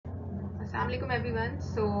Assalamualaikum everyone.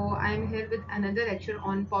 So I am here with another lecture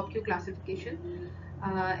on popq classification,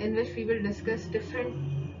 in which we will discuss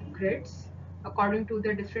different grids according to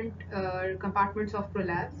the different compartments of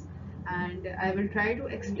prolapse, and I will try to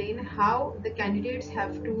explain how the candidates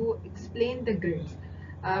have to explain the grids.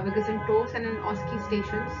 Because in TOEFL and in OSCE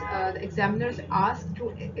stations, the examiners ask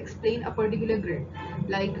to explain a particular grid,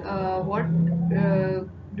 like what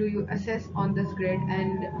do you assess on this grid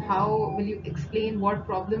and how will you explain what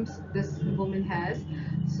problems this woman has.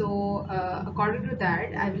 So according to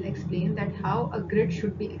that, I will explain that how a grid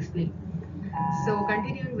should be explained. So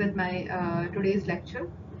continuing with my today's lecture.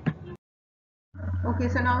 Okay,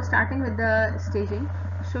 so now starting with the staging.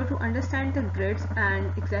 So to understand the grids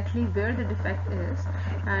and exactly where the defect is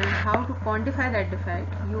and how to quantify that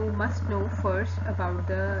defect, you must know first about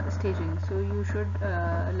the staging. So you should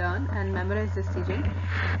learn and memorize the staging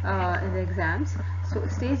in the exams. So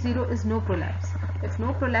stage 0 is no prolapse. If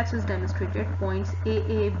no prolapse is demonstrated, points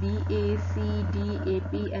AA, BA, C, D,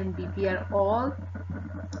 AP and BP are all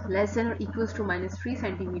less than or equals to -3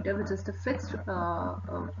 centimeter, which is the fixed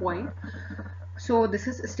point. So this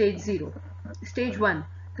is stage 0. Stage 1.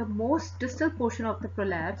 The most distal portion of the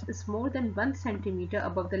prolapse is more than 1 centimeter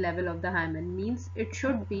above the level of the hymen, means it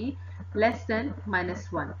should be less than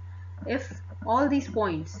 -1. If all these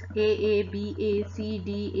points AA, BA, C,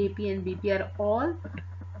 D, AP and BP are all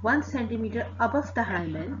 1 centimeter above the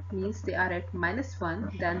hymen, means they are at -1,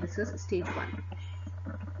 then this is stage 1.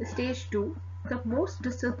 Stage 2. The most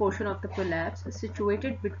distal portion of the prolapse is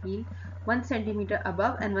situated between 1 centimeter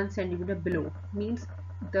above and 1 centimeter below, means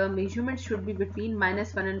the measurement should be between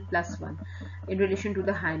 -1 and +1 in relation to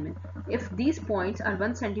the hymen. If these points are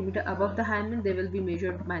 1 centimeter above the hymen, they will be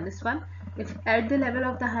measured -1. If at the level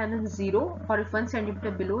of the hymen 0, or if 1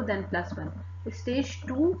 centimeter below, then +1. Stage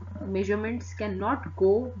 2 measurements cannot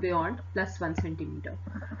go beyond +1 centimeter.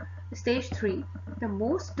 Stage 3. The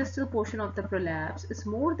most distal portion of the prolapse is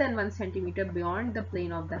more than 1 centimeter beyond the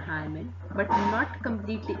plane of the hymen but not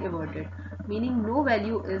completely everted, meaning no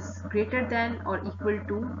value is greater than or equal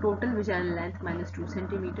to total vaginal length minus 2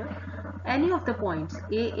 centimeter. Any of the points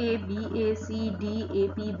AA, BA, C, D,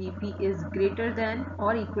 AP, BP is greater than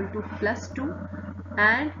or equal to +2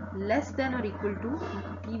 and less than or equal to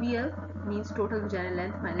TVL, means total vaginal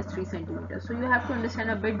length minus 3 centimeters. So you have to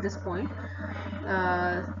understand a bit this point.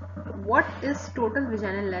 What is total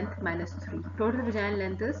vaginal length minus 3? Total vaginal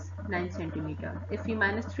length is 9 centimeter. If we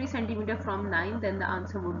minus 3 centimeter from 9, then the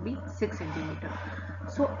answer would be 6 centimeter.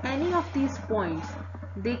 So any of these points,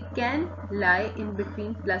 they can lie in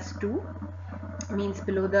between +2, means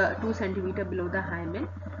below the 2 centimeter below the hymen,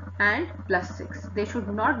 and +6. They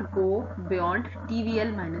should not go beyond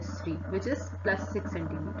TVL -3, which is +6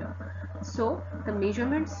 centimeter. So the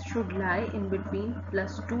measurements should lie in between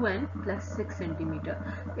 +2 and +6 centimeter.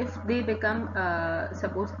 If they become,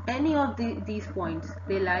 suppose any of these points,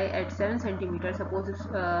 they lie at 7 centimeter. Suppose if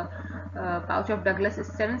pouch of Douglas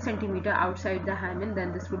is 7 centimeter outside the hymen,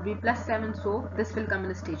 then this would be +7. So this will come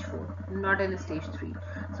in stage 4, not in stage 3.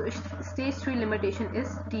 So stage 3 limitation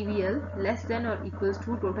is TVL less than or equals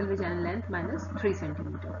to total vaginal length minus 3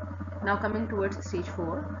 centimeter. Now coming towards stage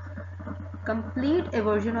 4. Complete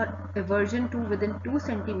eversion or eversion to within 2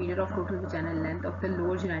 cm of total vaginal length of the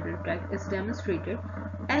lower genital tract is demonstrated.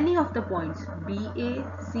 Any of the points BA,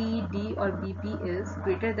 C, D or BP is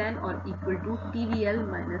greater than or equal to TVL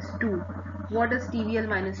minus 2. What is TVL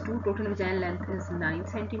minus 2? Total vaginal length is 9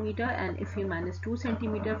 cm, and if we minus 2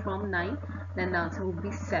 cm from 9, then the answer would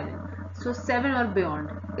be 7. So 7 or beyond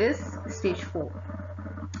is stage 4.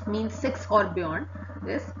 Means 6 or beyond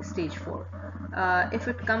is stage 4. If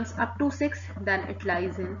it comes up to 6, then it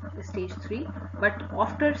lies in stage 3, but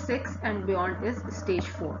after 6 and beyond is stage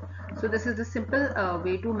 4. So this is the simple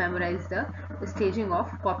way to memorize the staging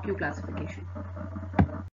of popq classification.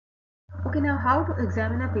 Okay, now how to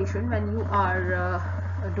examine a patient when you are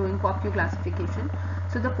doing popq classification.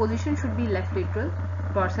 So the position should be left lateral,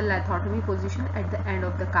 dorsal lithotomy position at the end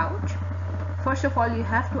of the couch. First of all, you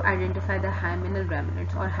have to identify the hymenal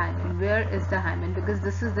remnants or hymen. Where is the hymen? Because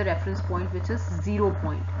this is the reference point, which is 0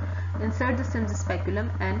 point. Insert the Sims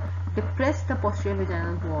speculum and depress the posterior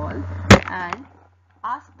vaginal wall and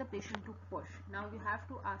ask the patient to push. Now you have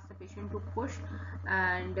to ask the patient to push,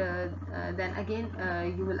 and then again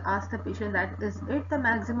you will ask the patient that is it the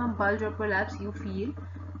maximum bulge or prolapse you feel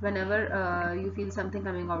whenever you feel something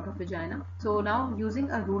coming out of vagina. So now using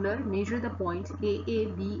a ruler, measure the points AA,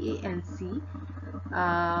 BA and C,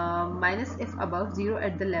 minus if above, 0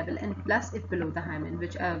 at the level and plus if below the hymen,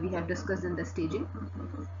 which we have discussed in the staging.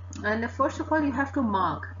 And first of all, you have to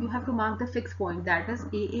mark the fixed point, that is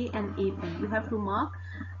AA and AP. You have to mark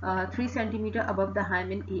 3 centimeter above the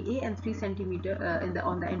hymen AA, and 3 centimeter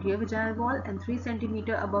on the anterior vaginal wall, and 3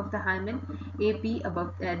 centimeter above the hymen AP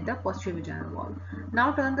above at the posterior vaginal wall.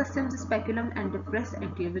 Now turn the Sims speculum and depress the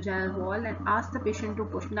anterior vaginal wall and ask the patient to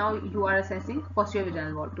push. Now you are assessing posterior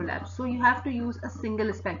vaginal wall prolapse, so you have to use a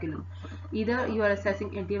single speculum. Either you are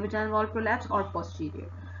assessing anterior vaginal wall prolapse or posterior.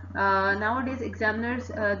 Nowadays examiners,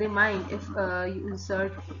 they mind if you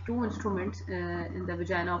insert two instruments in the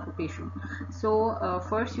vagina of a patient. So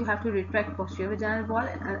first you have to retract posterior vaginal wall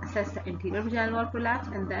and assess the anterior vaginal wall prolapse,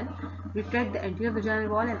 and then retract the anterior vaginal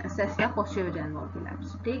wall and assess the posterior vaginal wall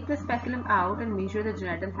prolapse. Take the speculum out and measure the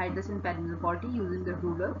genital hiatus and perineal body using the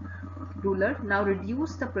ruler. Now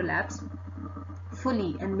reduce the prolapse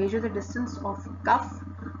fully and measure the distance of cuff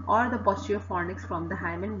or the posterior fornix from the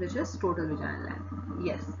hymen, which is total vaginal length.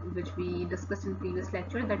 Yes, which we discussed in previous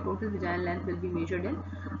lecture, that total vaginal length will be measured in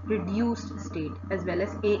reduced state as well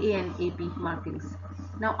as AA and AP markings.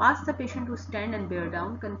 Now ask the patient to stand and bear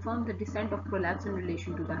down. Confirm the descent of prolapse in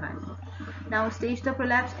relation to the hymen. Now stage the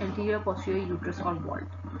prolapse: anterior, posterior, uterus or vault.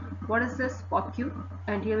 What is this? popq,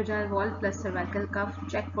 anterior vaginal wall plus cervical cuff.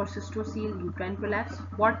 Check for cystocele, uterine prolapse.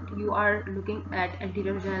 What you are looking at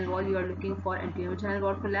anterior vaginal wall, you are looking for anterior vaginal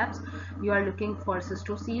wall prolapse, you are looking for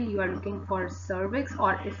cystocele, you are looking for cervix,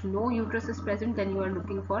 or if no uterus is present, then you are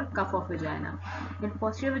looking for cuff of vagina. In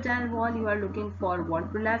posterior vaginal wall, you are looking for wall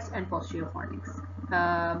prolapse and posterior fornix.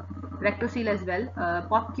 Rectocele as well.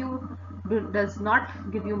 popq does not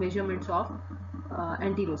give you measurements of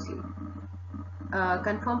anterocele.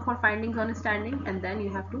 Confirm for findings on standing, and then you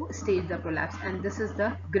have to stage the prolapse, and this is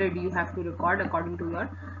the grid you have to record according to your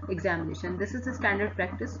examination. This is the standard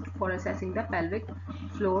practice for assessing the pelvic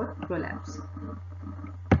floor prolapse.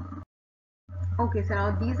 Okay, so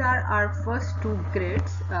now these are our first two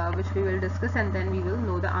grids which we will discuss, and then we will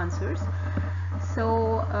know the answers.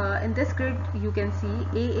 So in this grid you can see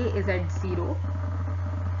AA is at 0.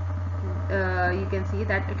 You can see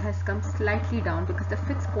that it has come slightly down because the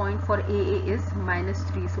fixed point for AA is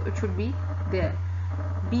 -3, so it should be there.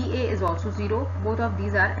 BA is also 0. Both of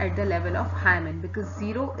these are at the level of hymen because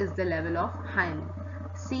 0 is the level of hymen.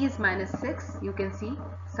 C is -6. You can see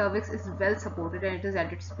cervix is well supported and it is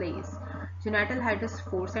at its place. Genital height is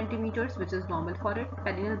 4 centimeters, which is normal for it.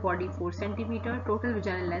 Perineal body 4 centimeter. Total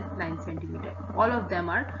vaginal length 9 centimeter. All of them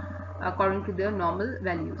are according to their normal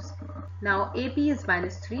values. Now AP is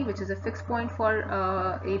 -3, which is a fixed point for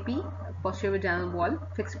AP, posterior vaginal wall,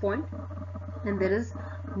 fixed point, and there is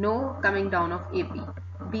no coming down of AP.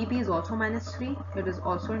 BP is also -3, it is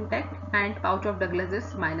also intact, and pouch of Douglas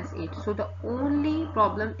is -8. So the only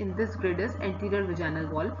problem in this grid is anterior vaginal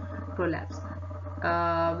wall prolapse,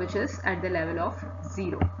 which is at the level of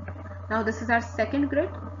 0. Now this is our second grid.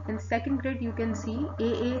 In second grid you can see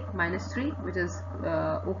AA -3, which is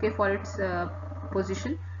okay for its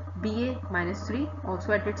position. BA -3,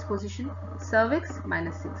 also at its position. Cervix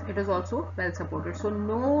 -6, it is also well supported, so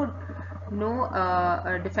no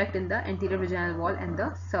defect in the anterior vaginal wall and the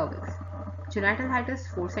cervix. Genital height is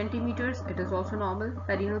 4 centimeters, it is also normal.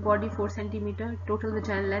 Perineal body 4 centimeter. Total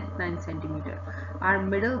vaginal length 9 centimeter. Our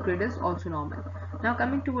middle grid is also normal. Now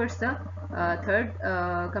coming towards the third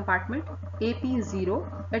compartment, AP is 0,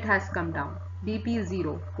 it has come down. BP is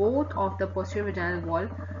 0, both of the posterior vaginal wall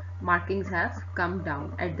markings have come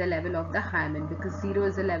down at the level of the hymen because 0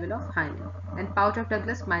 is the level of hymen. And pouch of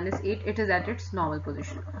Douglas -8, it is at its normal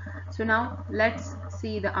position. So now let's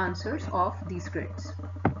see the answers of these grids.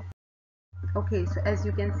 Okay, so as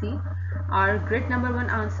you can see, our grid number 1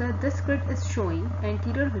 answer, this grid is showing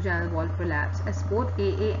anterior vaginal wall prolapse as both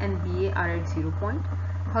AA and BA are at 0 point.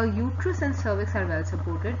 Her uterus and cervix are well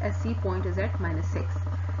supported as C point is at -6.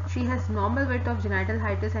 She has normal width of genital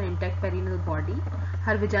hiatus and intact perineal body.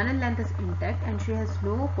 Her vaginal length is intact and she has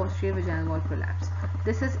no posterior vaginal wall prolapse.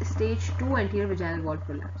 This is stage 2 anterior vaginal wall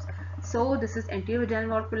prolapse. So this is anterior vaginal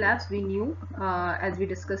wall prolapse, we knew as we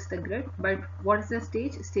discussed the grid, but what is the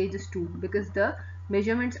stage? Stage is 2 because the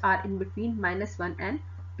measurements are in between -1 and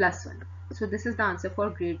 +1. So this is the answer for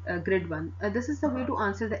grid 1. This is the way to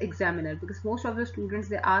answer the examiner, because most of the students,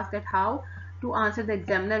 they ask that how to answer the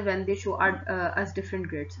examiner when they show us different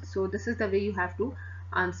grids. So this is the way you have to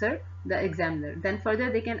answer the examiner. Then further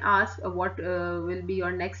they can ask what will be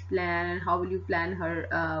your next plan and how will you plan her,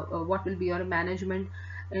 what will be your management.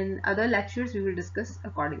 In other lectures we will discuss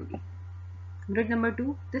accordingly. Grid number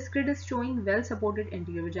 2, this grid is showing well supported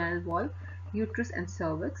anterior vaginal wall, uterus and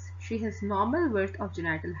cervix. She has normal width of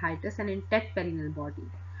genital hiatus and intact perineal body.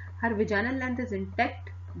 Her vaginal length is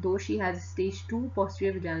intact, though she has stage 2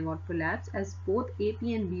 posterior vaginal wall prolapse as both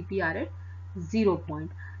AP and BP are at 0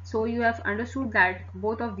 point. So you have understood that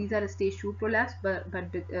both of these are stage 2 prolapse,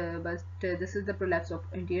 but this is the prolapse of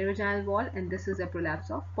anterior vaginal wall and this is a prolapse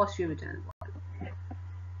of posterior vaginal wall.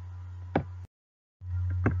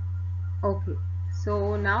 Okay,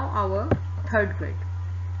 so now our third grid.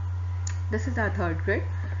 This is our third grid.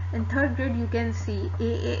 In third grid you can see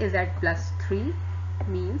AA is at +3,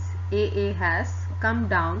 means AA has come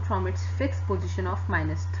down from its fixed position of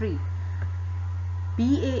 -3.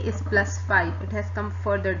 BA is +5, it has come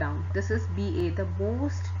further down. This is BA, the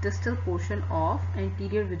most distal portion of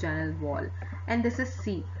anterior vaginal wall, and this is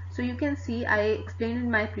C. So you can see, I explained in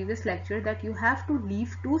my previous lecture that you have to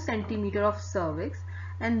leave 2 cm of cervix,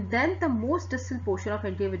 and then the most distal portion of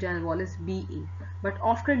anterior vaginal wall is BA, but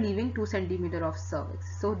after leaving 2 cm of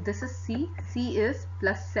cervix. So this is C. C is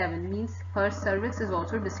 +7, means her cervix is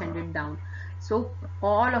also descended down. So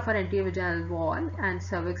all of our anterior vaginal wall and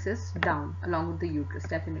cervix is down along with the uterus,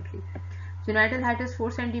 definitely. Genital height is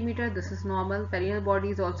 4 cm. This is normal. Perineal body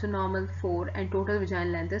is also normal, 4, and total vaginal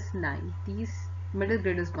length is 9. These middle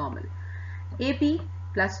grade is normal. AP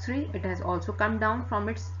 +3. It has also come down from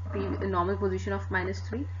its normal position of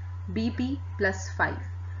 -3. BP +5.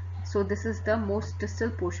 So this is the most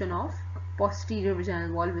distal portion of posterior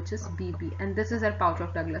vaginal wall, which is BP, and this is our pouch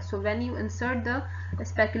of Douglas. So when you insert the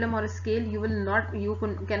speculum or a scale,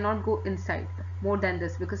 cannot go inside more than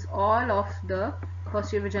this, because all of the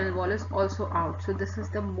posterior vaginal wall is also out. So this is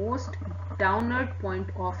the most downward point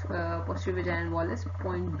of posterior vaginal wall is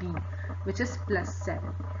point B, which is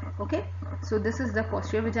 +7. Okay, so this is the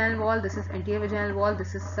posterior vaginal wall, this is anterior vaginal wall,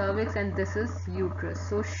 this is cervix, and this is uterus.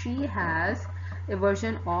 So she has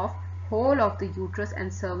eversion of whole of the uterus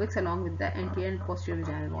and cervix along with the anterior and posterior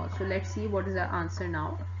vaginal wall. So let's see what is our answer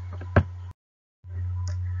now.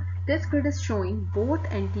 This grid is showing both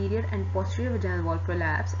anterior and posterior vaginal wall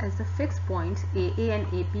prolapse, as the fixed points AA and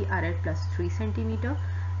AP are at +3 cm.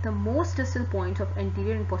 The most distal points of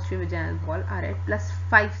anterior and posterior vaginal wall are at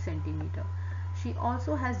 +5 cm. She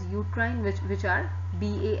also has uterine which are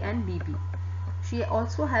BA and BP. She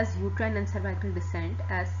also has uterine and cervical descent,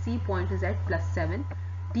 as C point is at +7,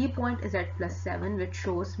 D point is at +7, which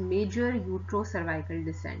shows major uterocervical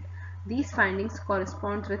descent. These findings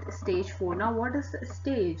correspond with stage 4. Now what is the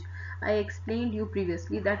stage? I explained you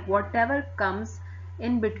previously that whatever comes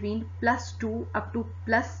in between +2 up to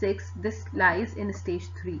 +6, this lies in stage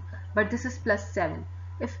 3, but this is +7.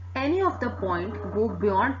 If any of the point go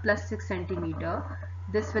beyond +6 cm,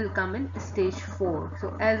 this will come in stage 4.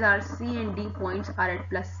 So as our C and D points are at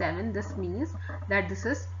 +7, this means that this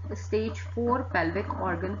is stage 4 pelvic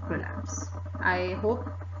organ prolapse. I hope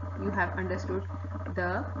you have understood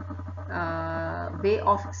the way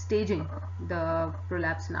of staging the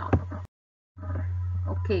prolapse now.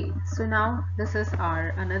 Okay, so now this is our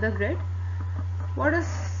another grid. What is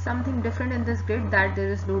something different in this grid? That there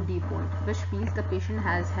is no D point, which means the patient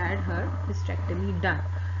has had her hysterectomy done.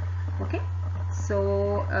 Okay,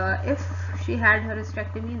 so if she had her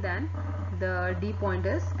hysterectomy, then the D point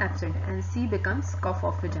is absent and C becomes cuff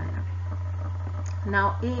of vagina.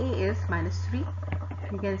 Now AA is -3.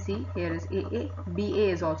 You can see here is AA. BA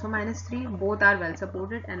is also -3. Both are well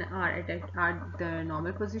supported and are at the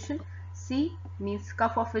normal position. C means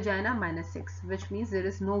cuff of vagina -6, which means there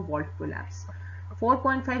is no vault prolapse.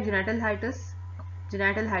 4.5 genital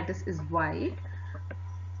hiatus is wide.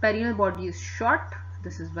 Perineal body is short.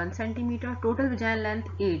 This is 1 cm. Total vaginal length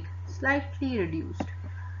 8, slightly reduced.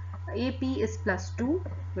 AP is +2,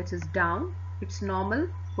 which is down. Its normal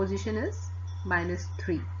position is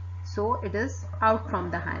 -3. So it is out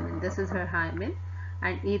from the hymen. This is her hymen,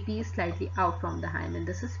 and AP is slightly out from the hymen.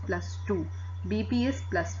 This is +2. BP is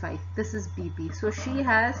 +5. This is BP. So she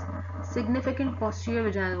has significant posterior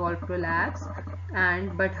vaginal wall prolapse,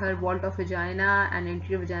 but her vault of vagina and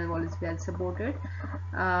anterior vaginal wall is well supported,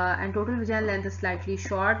 and total vaginal length is slightly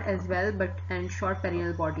short as well, and short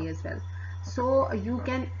perineal body as well. So you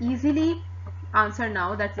can easily answer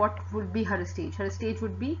now that what would be her stage. Her stage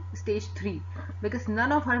would be stage 3, because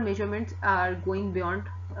none of her measurements are going beyond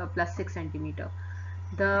 +6 cm.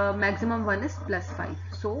 The maximum one is +5.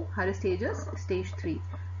 So her stage is stage 3.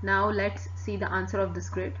 Now let's see the answer of this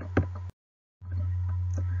grid.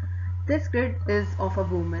 This grid is of a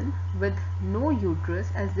woman with no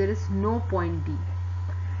uterus, as there is no point D.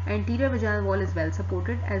 Anterior vaginal wall is well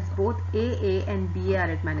supported, as both AA and BA are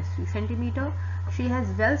at -3 cm. She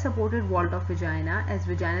has well supported vault of vagina, as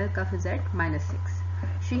vaginal cuff is at -6.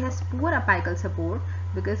 She has poor apical support,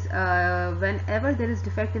 because whenever there is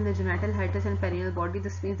defect in the genital hiatus and perineal body,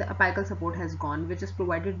 this means the apical support has gone, which is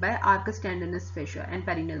provided by arcus tendinous fissure and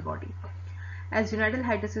perineal body. As genital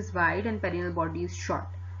hiatus is wide and perineal body is short,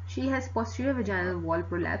 She has posterior vaginal wall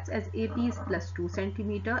prolapse as AP is +2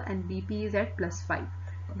 cm and BP is at +5.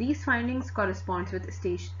 These findings corresponds with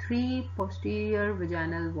stage 3 posterior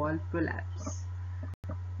vaginal wall prolapse.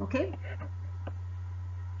 Okay,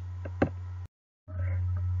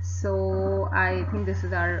 so I think this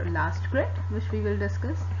is our last grid which we will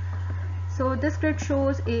discuss. So this grid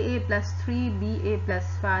shows AA +3, BA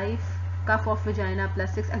 +5, cuff of vagina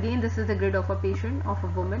 +6. Again, this is the grid of a patient, of a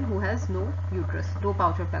woman who has no uterus, no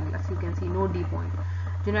pouch of Douglas. You can see no D point.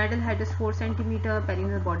 Genital head is 4 cm,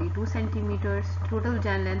 perineal body 2 cm, total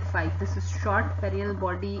vaginal length 5. This is short, perineal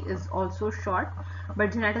body is also short,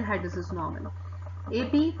 but genital head is normal.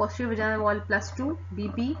 AP posterior vaginal wall +2,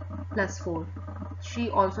 BP +4.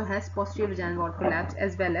 She also has posterior vaginal wall prolapse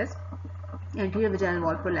as well as anterior vaginal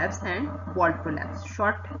wall prolapse and wall prolapse,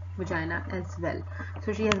 short vagina as well.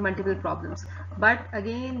 So she has multiple problems, but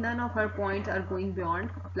again none of her points are going beyond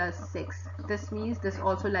 +6. This means this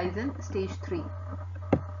also lies in stage 3.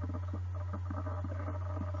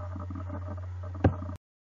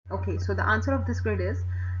 Okay, so the answer of this grid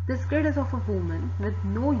is of a woman with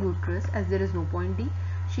no uterus as there is no point D.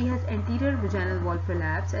 She has anterior vaginal wall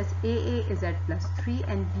prolapse as AA is at +3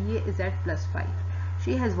 and BA is at +5.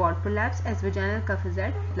 She has wall prolapse as vaginal cuff is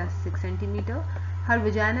at +6 cm. Her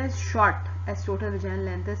vagina is short as total vaginal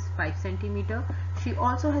length is 5 cm. She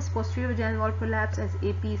also has posterior vaginal wall prolapse as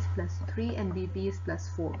AP is +3 and BP is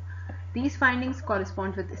 +4. These findings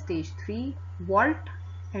correspond with stage 3 vault,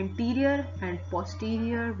 anterior and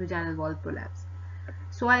posterior vaginal wall prolapse.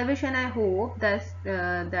 So I wish and I hope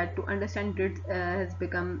that to understand grids has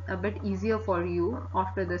become a bit easier for you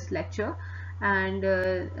after this lecture. And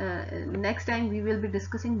next time we will be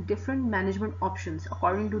discussing different management options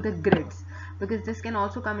according to the grids, because this can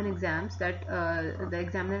also come in exams, that the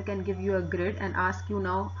examiner can give you a grid and ask you,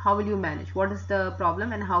 now how will you manage, what is the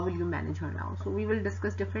problem and how will you manage her now. So we will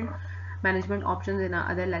discuss different management options in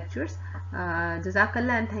our other lectures.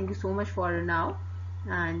 Jazakallah, and thank you so much for now.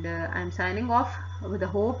 And I'm signing off with the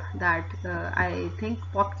hope that I think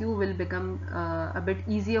popq will become a bit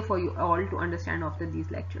easier for you all to understand after these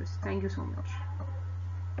lectures. Thank you so much.